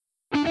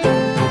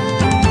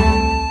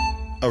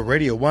A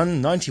Radio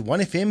 1 91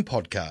 FM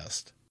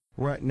podcast.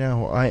 Right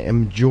now I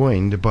am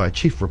joined by a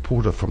chief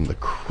reporter from The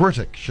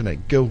Critic,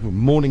 Sinead Gill. Good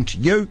morning to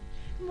you.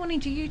 Good morning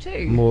to you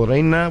too.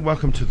 Morena,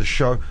 welcome to the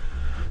show.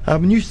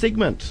 New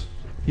segment,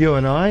 you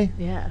and I.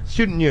 Yeah.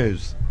 Student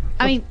news.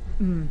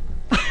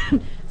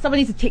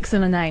 Somebody needs to text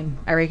in a name,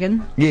 I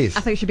reckon. Yes.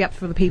 I think it should be up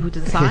for the people to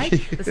decide.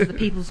 This is the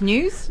people's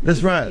news.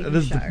 That's right. It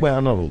is well,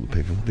 not all the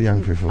people, the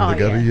young people that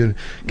go to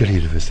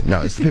university.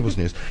 No, it's the people's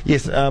news.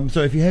 Yes,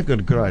 so if you have got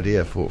a good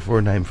idea for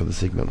a name for the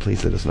segment,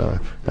 please let us know.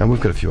 We've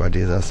got a few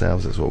ideas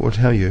ourselves, that's what we'll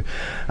tell you.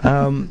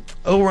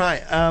 All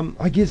right,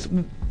 I guess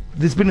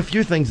there's been a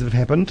few things that have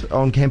happened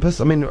on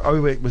campus. I mean,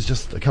 OWEC was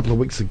just a couple of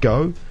weeks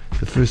ago.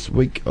 The first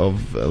week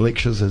of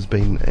lectures has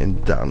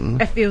been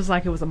done. It feels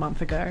like it was a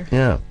month ago.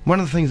 Yeah. One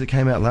of the things that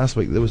came out last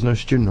week, there was no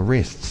student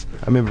arrests.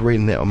 I remember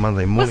reading that on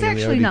Monday morning in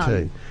the ODT.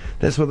 None?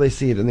 That's what they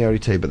said in the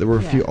ODT, but there were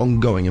a few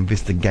ongoing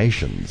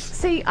investigations.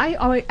 See,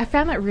 I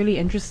found that really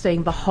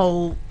interesting, the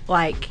whole,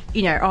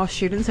 our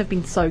students have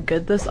been so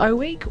good this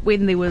OWEC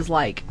when there was,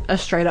 a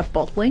straight-up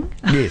bottling.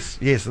 Yes,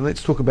 and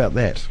let's talk about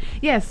that.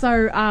 Yeah,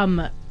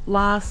 so,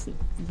 last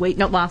week,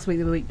 not last week,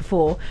 the week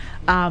before,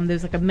 there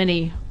was, a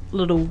mini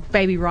little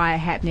baby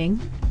riot happening,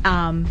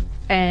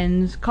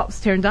 and cops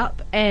turned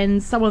up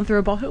and someone threw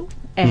a bottle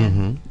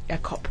and a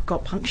cop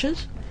got punctured.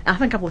 I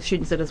think a couple of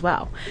students did as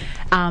well.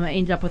 It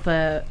ended up with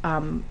a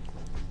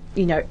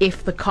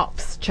F the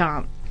cops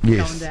chant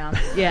going down.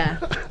 Yeah.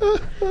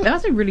 That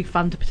must be really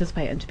fun to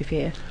participate in, to be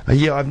fair.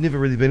 Yeah, I've never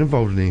really been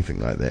involved in anything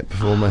like that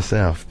before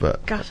myself,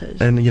 but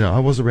gutted. And I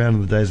was around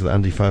in the days of the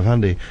Under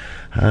 500,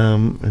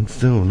 and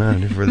still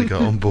never really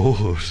got on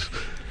board.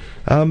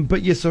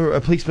 But yes, so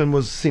a policeman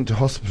was sent to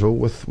hospital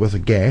with a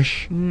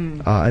gash,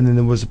 and then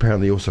there was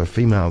apparently also a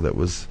female that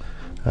was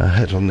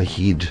hit on the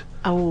head.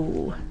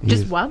 Oh,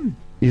 just one.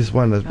 Yes,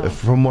 one.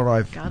 From what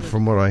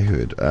I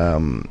heard,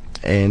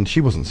 and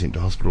she wasn't sent to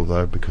hospital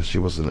though because she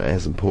wasn't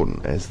as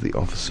important as the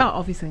officer. Oh,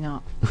 obviously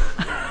not.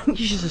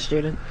 She's just a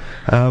student.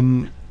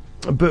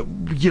 But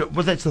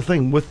well, that's the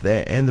thing with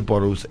that, and the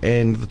bottles,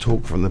 and the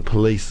talk from the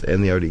police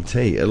and the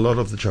ODT. A lot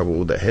of the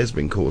trouble that has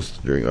been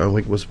caused during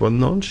OWEC was by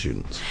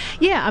non-students.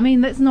 Yeah, I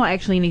mean that's not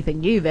actually anything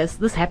new.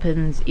 This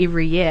happens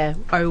every year.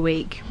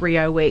 OWEC,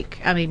 Re-OWEC.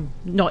 I mean,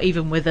 not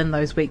even within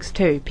those weeks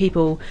too.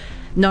 People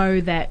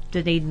know that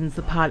Dunedin's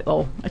the party,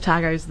 or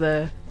Otago's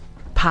the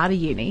party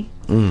uni.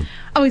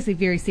 Obviously,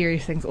 very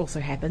serious things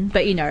also happen.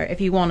 But if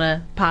you want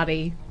to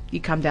party, you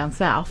come down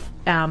south.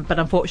 But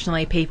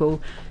unfortunately,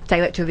 people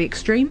take that to the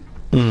extreme.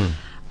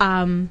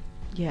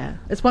 Yeah,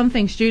 it's one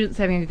thing students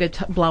having a good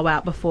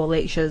blowout before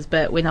lectures,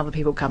 but when other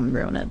people come and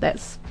ruin it,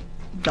 that's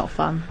not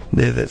fun.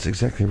 Yeah, that's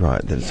exactly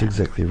right.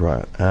 Exactly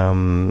right.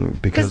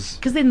 Because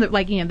then,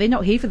 they're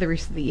not here for the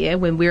rest of the year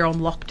when we're on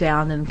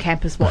lockdown and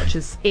Campus Watch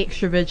is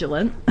extra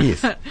vigilant.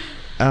 Yes.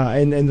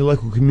 And the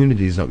local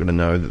community is not going to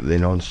know that they're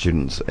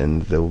non-students,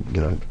 and they'll,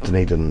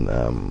 Dunedin,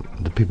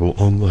 the people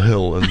on the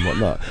hill and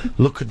whatnot,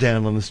 look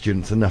down on the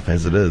students enough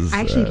as it is.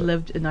 I actually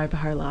lived in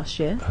Opaho last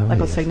year,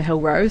 on Signal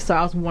Hill Road, so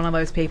I was one of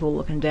those people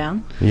looking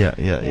down. Yeah.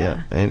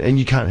 And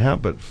you can't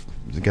help but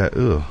go,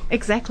 ugh.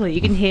 Exactly.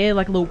 You can hear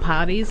little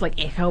parties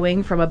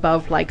echoing from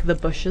above the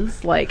bushes,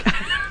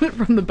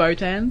 from the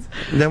botans.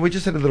 Now we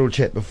just had a little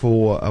chat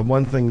before.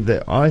 One thing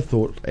that I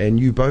thought, and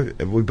we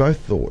both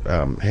thought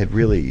had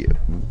really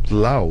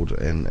lulled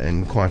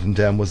and quietened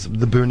down was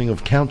the burning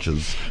of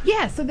couches.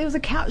 Yeah, so there was a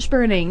couch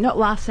burning, not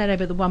last Saturday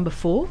but the one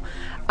before.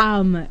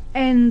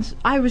 And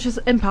I was just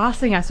in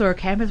passing, I saw a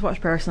Campus Watch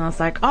person. I was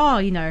like,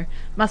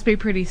 must be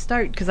pretty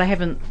stoked because I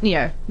haven't,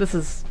 this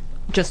is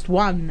just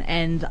one,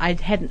 and I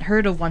hadn't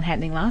heard of one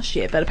happening last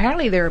year, but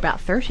apparently there were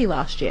about 30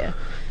 last year.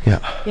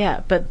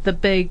 Yeah, but the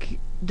big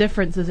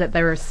difference is that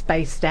they were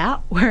spaced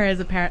out, whereas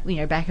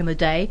apparently back in the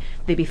day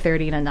there'd be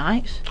 30 in a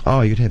night.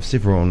 Oh, you'd have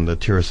several on the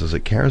terraces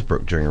at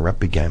Carisbrook during a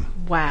rugby game.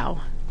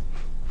 Wow,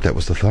 that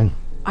was the thing.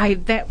 I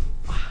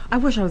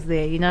wish I was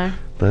there.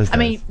 Those days. I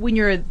mean, when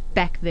you were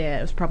back there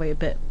it was probably a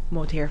bit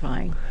more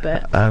terrifying,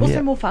 but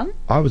also more fun.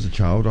 I was a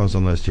child, I was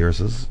on those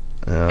terraces.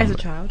 As a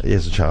child? Yeah,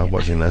 as a child,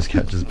 watching those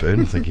couches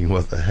burn, thinking,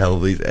 what the hell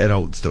are these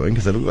adults doing?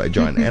 Because they look like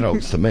giant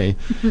adults to me.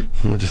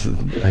 I'm just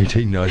an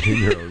 18,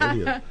 19-year-old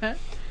idiot.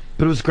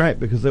 But it was great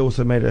because they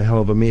also made a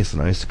hell of a mess,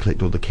 and I used to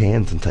collect all the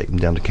cans and take them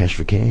down to Cash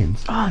for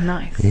Cans. Oh,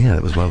 nice. Yeah,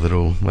 that was my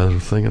little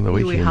thing on the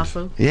weekend. Wee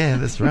hustle. Yeah,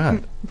 that's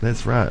right.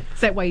 That's right.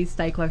 Is that why you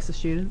stay close to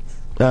students?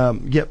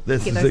 Yep.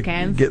 That's get those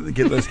cans.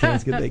 Get those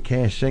cans, get that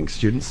cash. Thanks,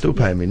 students. Still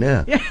paying me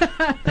now.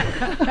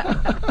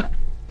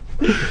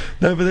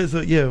 No, but that's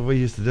what we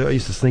used to do. I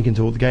used to sneak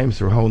into all the games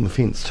through a hole in the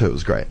fence too. It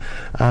was great.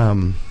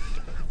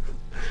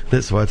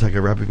 That's why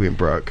Taika Rugby went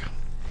broke.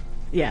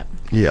 Yeah.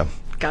 Yeah.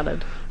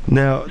 Gutted.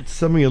 Now,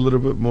 something a little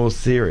bit more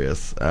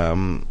serious.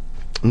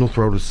 North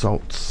Road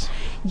assaults.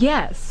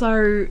 Yeah,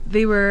 so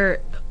there were,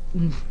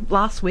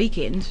 last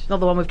weekend,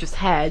 not the one we've just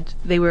had,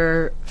 there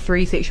were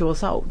 3 sexual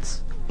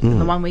assaults in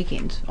the one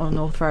weekend on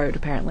North Road,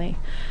 apparently.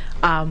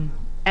 And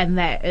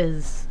that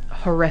is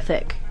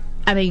horrific.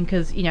 I mean,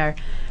 because,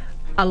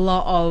 a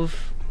lot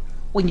of,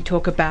 when you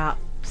talk about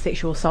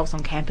sexual assaults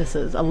on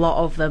campuses, a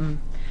lot of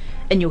them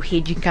in your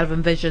head you can kind of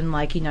envision,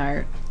 like, you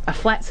know, a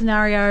flat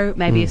scenario,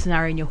 maybe a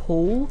scenario in your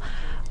hall.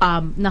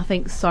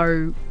 Nothing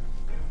so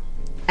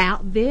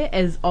out there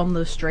as on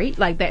the street.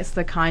 Like, that's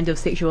the kind of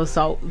sexual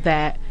assault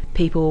that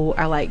people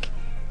are, like,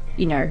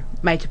 you know,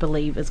 made to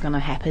believe is going to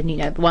happen. You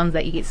know, the ones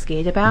that you get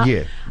scared about.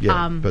 Yeah,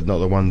 but not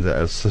the ones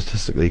that are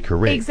statistically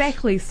correct.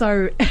 Exactly.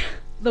 So,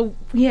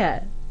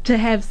 to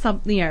have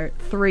some, you know,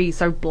 3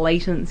 so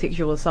blatant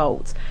sexual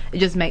assaults, it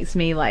just makes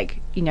me,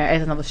 like, you know,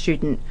 as another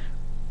student,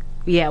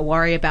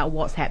 worry about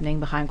what's happening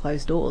behind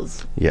closed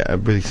doors. Yeah,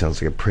 it really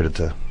sounds like a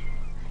predator.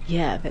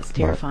 Yeah, that's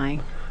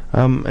terrifying.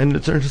 And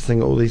it's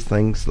interesting, all these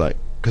things, like,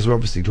 because we're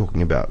obviously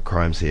talking about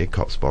crimes here,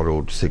 cop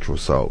spotted, sexual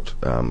assault,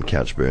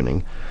 couch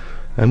burning,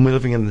 and we're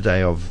living in the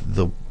day of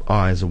the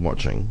eyes are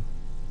watching.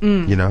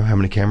 You know, how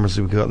many cameras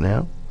have we got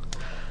now?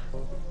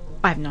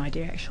 I have no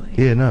idea, actually.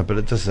 Yeah, no, but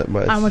it doesn't...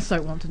 I almost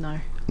don't want to know.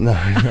 No.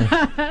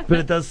 But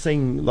it does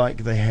seem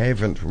like they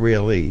haven't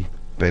really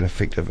been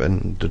effective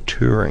in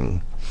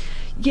deterring.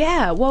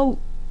 Yeah, well,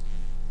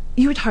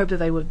 you would hope that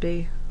they would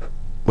be.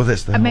 Well,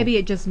 that's the And maybe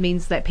it just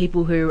means that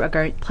people who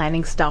are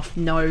planning stuff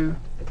know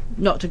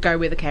not to go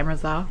where the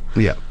cameras are.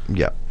 Yeah.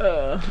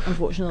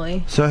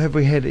 Unfortunately. So have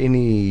we had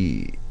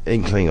any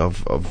inkling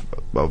of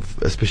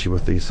especially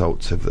with the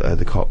assaults, have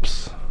the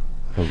cops...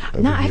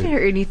 No, I haven't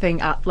heard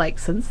anything up, like,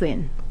 since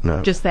then.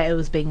 No. Just that it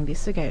was being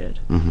investigated.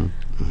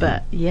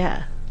 But,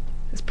 yeah,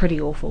 it's pretty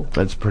awful.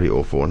 It's pretty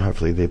awful, and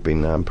hopefully there have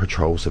been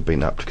patrols have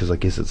been upped, because I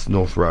guess it's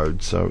North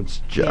Road, so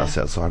it's just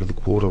outside of the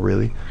quarter,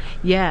 really.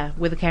 Yeah,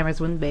 where the cameras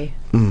wouldn't be.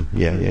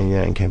 Yeah,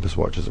 and Campus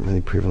Watch isn't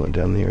really prevalent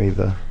down there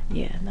either.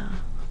 Yeah, no.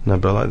 No,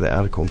 but I like that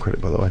article on Critic,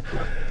 by the way.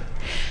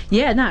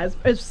 Yeah, no,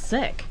 it's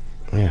sick.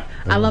 Yeah.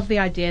 I love the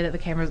idea that the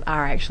cameras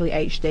are actually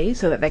HD,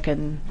 so that they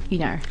can, you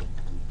know,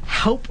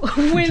 help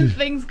when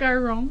things go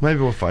wrong. Maybe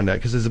we'll find out,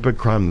 because there's a big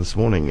crime this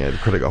morning at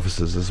Critic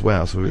offices as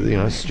well, so, you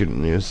know, student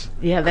news.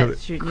 Yeah,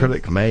 that's student news.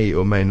 Critic may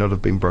or may not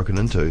have been broken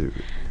into.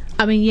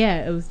 I mean,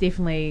 yeah, it was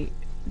definitely...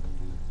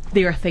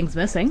 There are things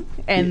missing,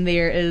 and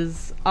there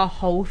is a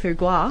hole through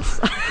glass.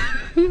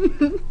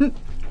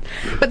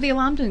 But the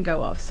alarm didn't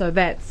go off, so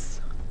that's...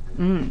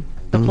 the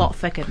plot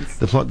thickens.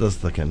 The plot does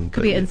thicken.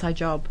 Could be an inside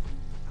job.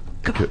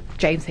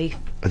 James Heath.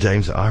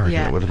 James, I reckon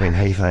Yeah. it would have been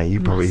Heath. You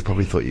probably Must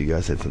be. thought you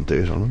guys had some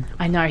dirt on him.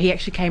 I know, he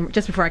actually came...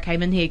 Just before I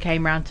came in here, he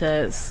came round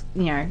to,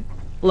 you know,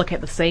 look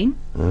at the scene.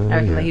 I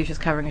reckon that he was just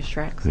covering his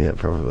tracks. Yeah,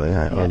 probably.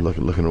 Yeah. Yeah. I'm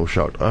looking all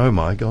shocked. Oh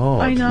my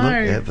god! I know.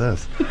 Look at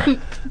this.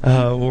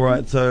 All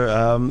right,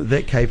 so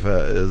that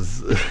caper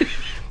is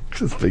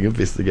just being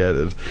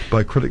investigated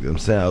by Critic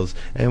themselves,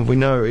 and we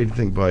know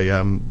anything by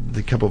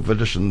the couple of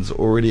editions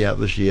already out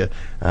this year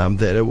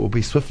that it will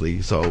be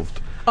swiftly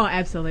solved. Oh,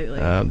 absolutely.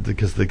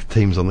 Because the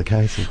team's on the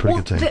case, a pretty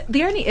Well, good team.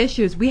 the only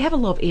issue is we have a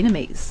lot of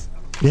enemies.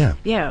 Yeah.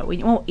 Yeah,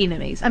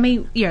 enemies. I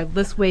mean, you know,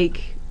 this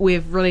week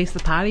we've released the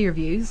party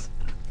reviews.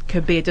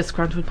 Could be a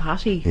disgruntled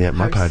party. Yeah,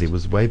 my host. party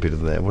was way better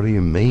than that. What do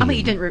you mean? I mean,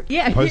 you didn't...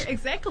 yeah,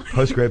 exactly.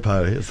 Post-grad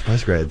party. It's the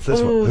post-grads.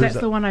 That's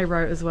the one I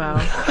wrote as well.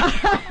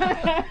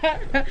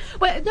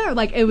 Well, no,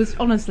 like, it was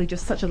honestly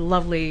just such a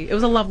lovely... It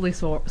was a lovely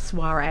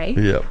soiree.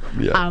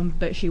 Yeah.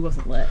 But she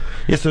wasn't lit.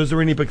 Yeah, so is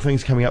there any big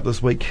things coming up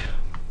this week?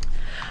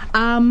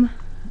 I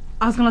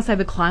was going to say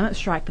the climate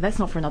strike, but that's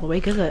not for another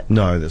week, is it?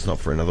 No, that's not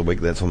for another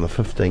week. That's on the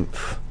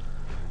 15th.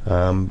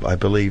 I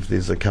believe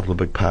there's a couple of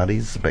big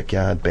parties.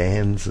 Backyard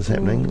bands is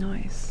happening. Ooh,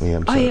 nice.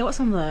 Yeah, what's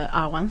on the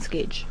R1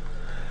 sketch?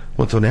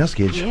 What's on our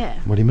sketch? Yeah.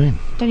 What do you mean?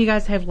 Don't you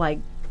guys have, like,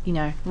 you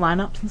know,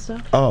 lineups and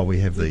stuff? Oh, we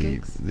have The the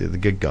gigs. the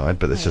gig guide,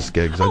 but that's just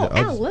gigs.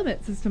 Our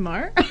Limits is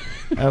tomorrow.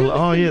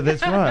 Oh yeah,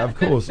 that's right. Of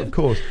course.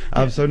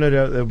 So no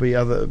doubt there'll be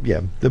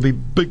there'll be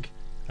big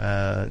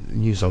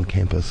news on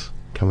campus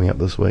coming up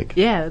this week.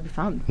 Yeah, it'll be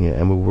fun. Yeah,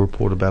 and we'll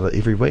report about it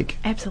every week.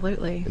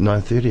 Absolutely.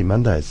 9:30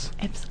 Mondays.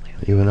 Absolutely.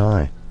 You and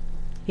I.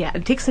 Yeah,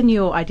 and text in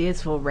your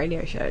ideas for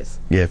radio shows.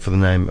 Yeah, for the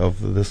name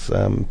of this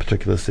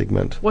particular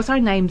segment. What's our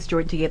names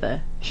joined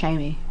together?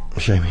 Shamey.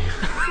 Shamey.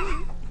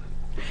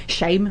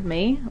 Shame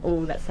me?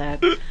 Oh, that's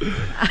sad.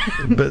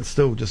 But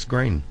still just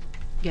green.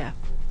 Yeah.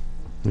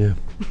 Yeah.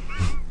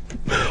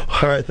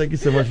 All right, thank you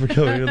so much for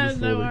coming in this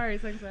No morning.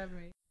 worries, thanks for having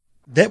me.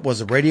 That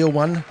was a Radio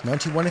 1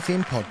 91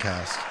 FM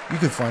podcast. You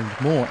can find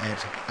more at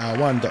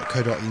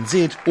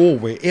r1.co.nz or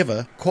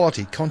wherever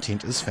quality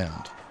content is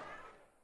found.